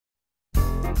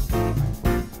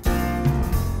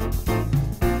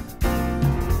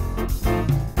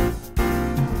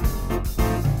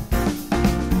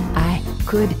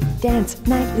could dance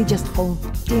nightly, just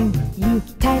holding you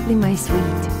tightly, my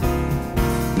sweet.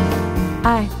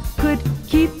 I could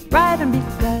keep riding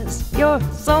because you're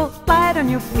so light on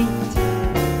your feet.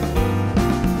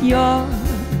 You're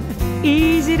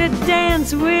easy to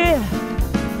dance with.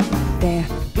 There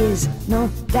is no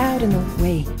doubt in the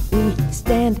way we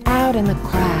stand out in the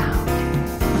crowd.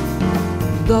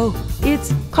 Though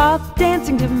it's called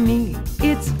dancing, to me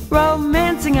it's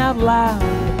romancing out loud.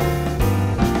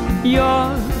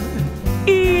 You're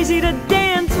easy to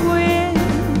dance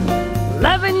with.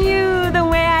 Loving you the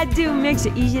way I do makes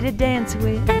it easy to dance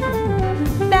with.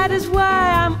 That is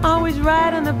why I'm always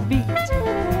right on the beat.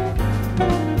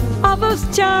 All those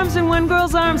charms in one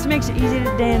girl's arms makes it easy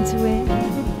to dance with.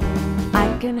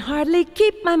 I can hardly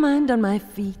keep my mind on my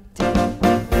feet.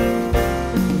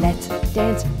 Let's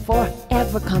dance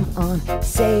forever, come on,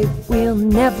 say we'll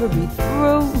never be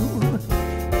through.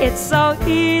 It's so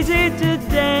easy to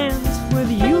dance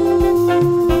with you.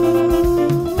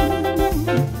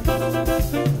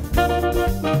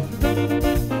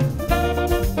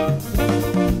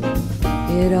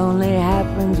 It only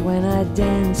happens when I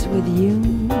dance with you.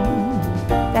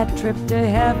 That trip to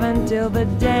heaven till the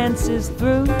dance is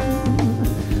through.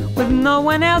 With no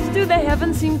one else do the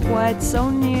heavens seem quite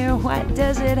so near. Why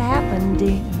does it happen,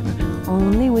 dear,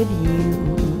 only with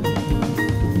you?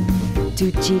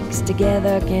 Two cheeks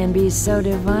together can be so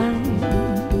divine,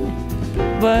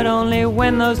 but only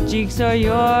when those cheeks are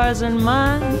yours and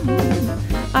mine.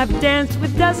 I've danced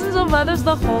with dozens of others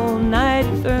the whole night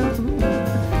through,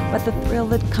 but the thrill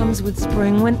that comes with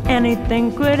spring, when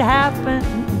anything could happen,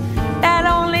 that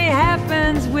only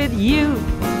happens with you.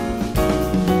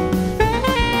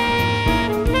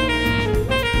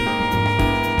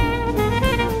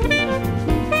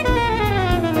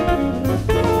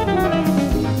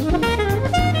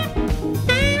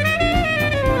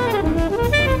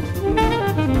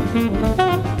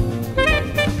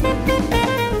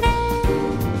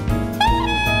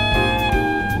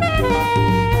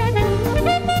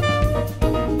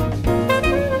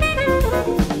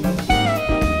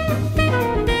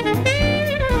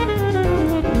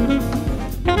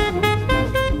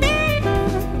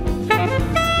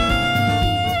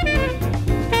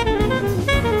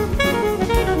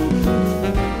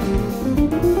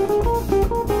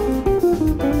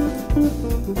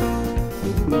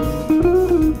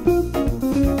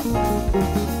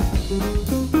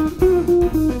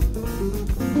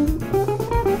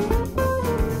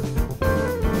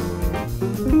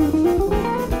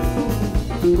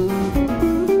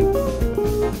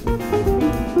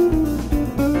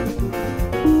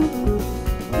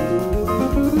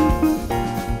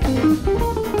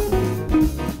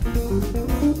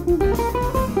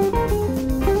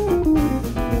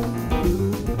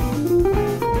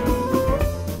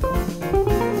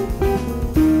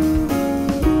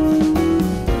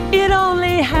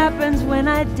 When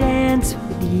I dance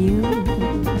with you,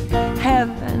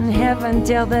 heaven, heaven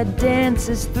till the dance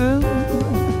is through.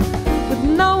 With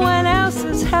no one else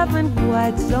is heaven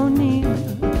quite so near.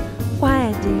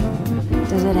 Why, dear,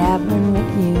 does it happen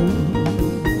with you?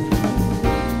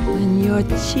 When your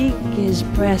cheek is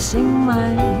pressing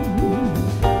mine,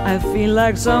 I feel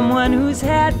like someone who's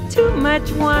had too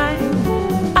much wine.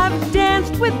 I've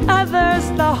danced with others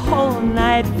the whole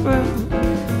night through,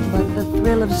 but the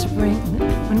thrill of spring,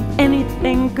 when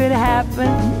anything could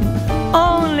happen,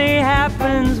 only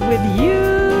happens with you.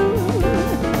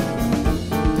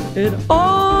 It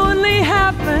only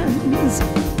happens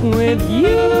with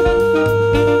you.